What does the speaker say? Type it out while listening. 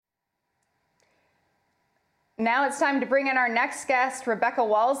Now it's time to bring in our next guest, Rebecca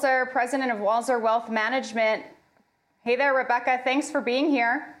Walser, president of Walser Wealth Management. Hey there, Rebecca. Thanks for being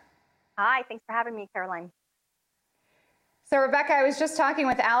here. Hi, thanks for having me, Caroline. So, Rebecca, I was just talking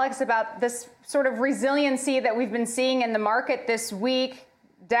with Alex about this sort of resiliency that we've been seeing in the market this week.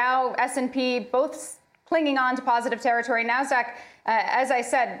 Dow, S&P, both clinging on to positive territory. NASDAQ, as I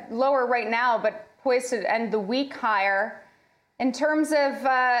said, lower right now, but poised to end the week higher. In terms of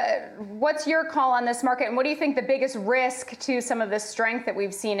what's your call on this market, and what do you think the biggest risk to some of the strength that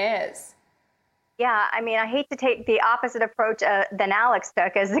we've seen is? Yeah, I mean, I hate to take the opposite approach than Alex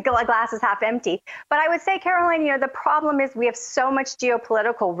took, as the glass is half empty. But I would say, Caroline, the problem is we have so much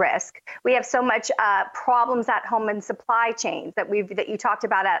geopolitical risk. We have so much problems at home in supply chains that you talked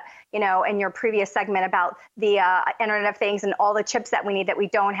about in your previous segment about the Internet of Things and all the chips that we need that we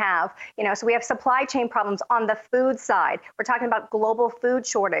don't have. So we have supply chain problems on the food side. We're talking about global food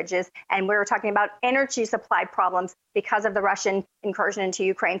shortages, and we're talking about energy supply problems because of the Russian incursion into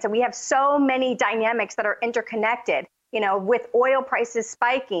Ukraine. So we have so many dynamics that are interconnected, with oil prices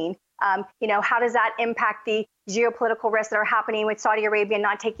spiking. How does that impact the geopolitical risks that are happening with Saudi Arabia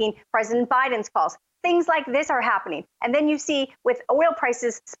not taking President Biden's calls? Things like this are happening. And then you see with oil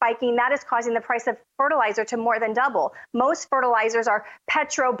prices spiking, that is causing the price of fertilizer to more than double. Most fertilizers are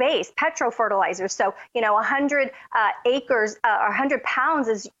petro-based, petro-fertilizers. So, 100 acres, 100 pounds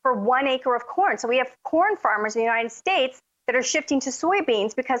is for 1 acre of corn. So we have corn farmers in the United States that are shifting to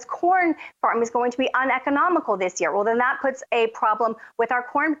soybeans because corn farm is going to be uneconomical this year. Well, then that puts a problem with our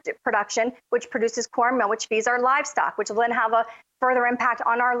corn production, which produces corn meal, which feeds our livestock, which will then have a further impact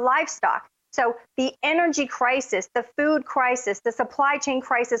on our livestock. So the energy crisis, the food crisis, the supply chain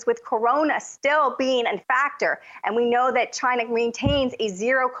crisis with Corona still being a factor. And we know that China maintains a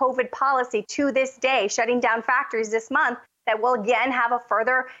zero COVID policy to this day, shutting down factories this month that will again have a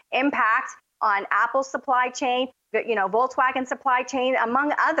further impact on Apple's supply chain, Volkswagen supply chain,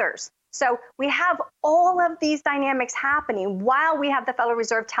 among others. So we have all of these dynamics happening while we have the Federal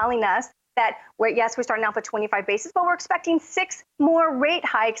Reserve telling us that we're starting off with 25 basis, but we're expecting 6 more rate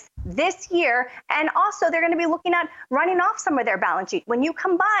hikes this year. And also they're going to be looking at running off some of their balance sheet. When you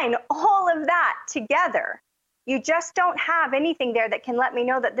combine all of that together, you just don't have anything there that can let me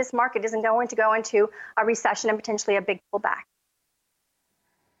know that this market isn't going to go into a recession and potentially a big pullback.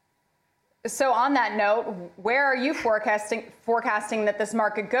 So on that note, where are you forecasting that this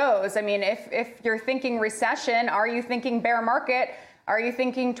market goes? I mean, if you're thinking recession, are you thinking bear market? Are you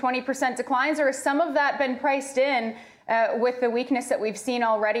thinking 20% declines, or has some of that been priced in with the weakness that we've seen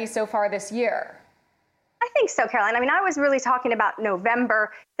already so far this year? I think so, Caroline. I mean, I was really talking about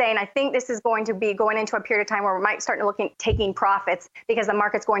November, saying I think this is going to be going into a period of time where we might start taking profits because the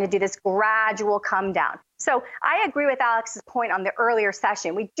market's going to do this gradual come down. So I agree with Alex's point on the earlier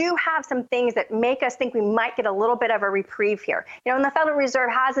session. We do have some things that make us think we might get a little bit of a reprieve here. And the Federal Reserve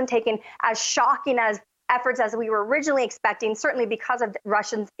hasn't taken as shocking as efforts as we were originally expecting, certainly because of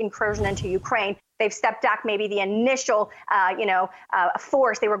Russia's incursion into Ukraine. They've stepped back maybe the initial,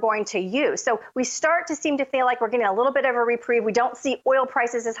 force they were going to use. So we start to seem to feel like we're getting a little bit of a reprieve. We don't see oil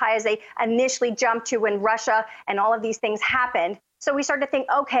prices as high as they initially jumped to when Russia and all of these things happened. So we start to think,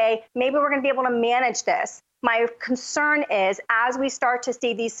 okay, maybe we're going to be able to manage this. My concern is as we start to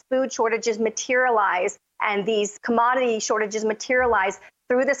see these food shortages materialize and these commodity shortages materialize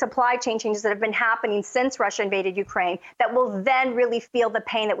through the supply chain changes that have been happening since Russia invaded Ukraine, that will then really feel the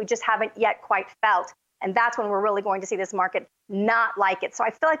pain that we just haven't yet quite felt. And that's when we're really going to see this market not like it. So I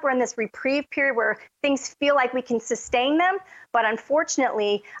feel like we're in this reprieve period where things feel like we can sustain them. But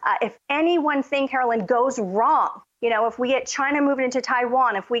unfortunately, if any one thing, Caroline, goes wrong, if we get China moving into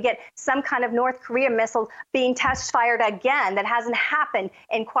Taiwan, if we get some kind of North Korea missile being test fired again, that hasn't happened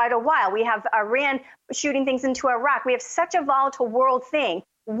in quite a while. We have Iran shooting things into Iraq. We have such a volatile world thing.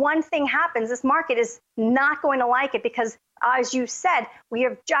 One thing happens, this market is not going to like it because, as you said,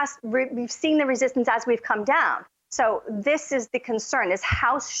 we've seen the resistance as we've come down. So this is the concern, is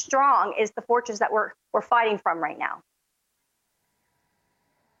how strong is the fortress that we're fighting from right now.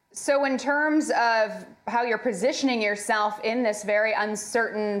 So in terms of how you're positioning yourself in this very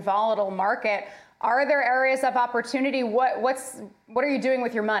uncertain, volatile market, are there areas of opportunity? What are you doing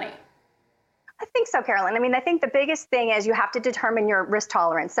with your money? I think so, Caroline. I mean, I think the biggest thing is you have to determine your risk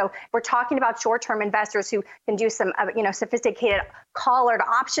tolerance. So we're talking about short-term investors who can do some, sophisticated collared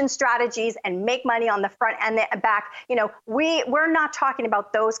option strategies and make money on the front and the back. We're not talking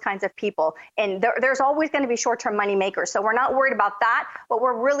about those kinds of people. And there's always going to be short-term money makers. So we're not worried about that. What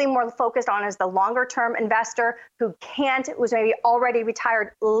we're really more focused on is the longer-term investor who's maybe already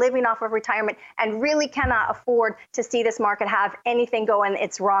retired, living off of retirement, and really cannot afford to see this market have anything go in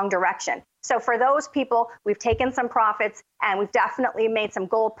its wrong direction. So for those people, we've taken some profits and we've definitely made some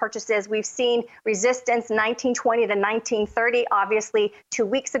gold purchases. We've seen resistance 1920 to 1930. Obviously, 2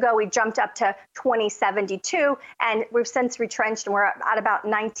 weeks ago, we jumped up to 2072, and we've since retrenched, and we're at about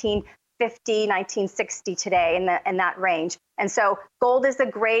 1950, 1960 today in that range. And so gold is a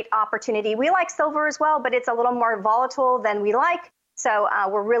great opportunity. We like silver as well, but it's a little more volatile than we like. So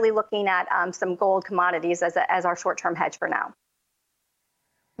we're really looking at some gold commodities as our short-term hedge for now.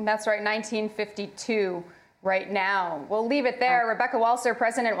 That's right, 1952 right now. We'll leave it there. Rebecca Walser,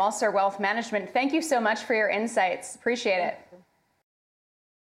 President, Walser Wealth Management, thank you so much for your insights. Appreciate it.